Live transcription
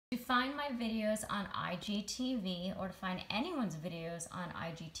find my videos on IGTV or to find anyone's videos on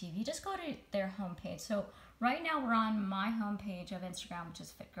IGTV, just go to their homepage. So right now we're on my homepage of Instagram, which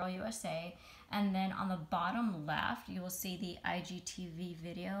is Fit Girl USA. And then on the bottom left, you will see the IGTV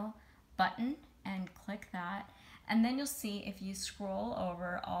video button and click that. And then you'll see if you scroll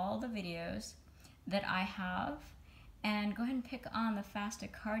over all the videos that I have and go ahead and pick on the fasted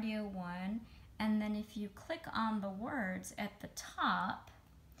cardio one. And then if you click on the words at the top,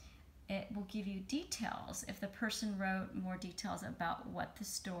 it will give you details if the person wrote more details about what the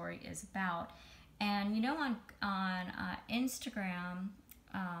story is about. And you know, on Instagram,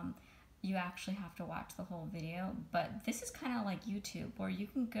 you actually have to watch the whole video, but this is kind of like YouTube where you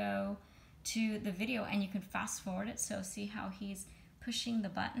can go to the video and you can fast forward it. So see how he's pushing the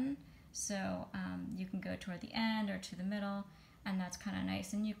button. So you can go toward the end or to the middle, and that's kind of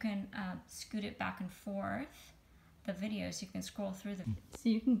nice. And you can scoot it back and forth, the videos. You can scroll through them. So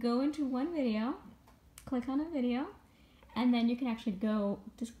you can go into one video, click on a video, and then you can actually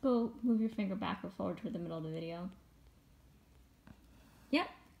just go move your finger back or forward toward the middle of the video. Yep,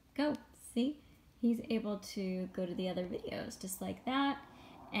 go. See? He's able to go to the other videos just like that.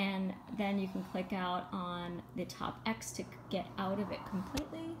 And then you can click out on the top X to get out of it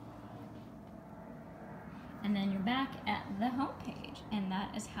completely. And then you're back at the home page. And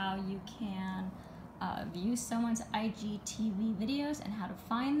that is how you can view someone's IGTV videos and how to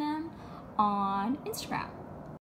find them on Instagram.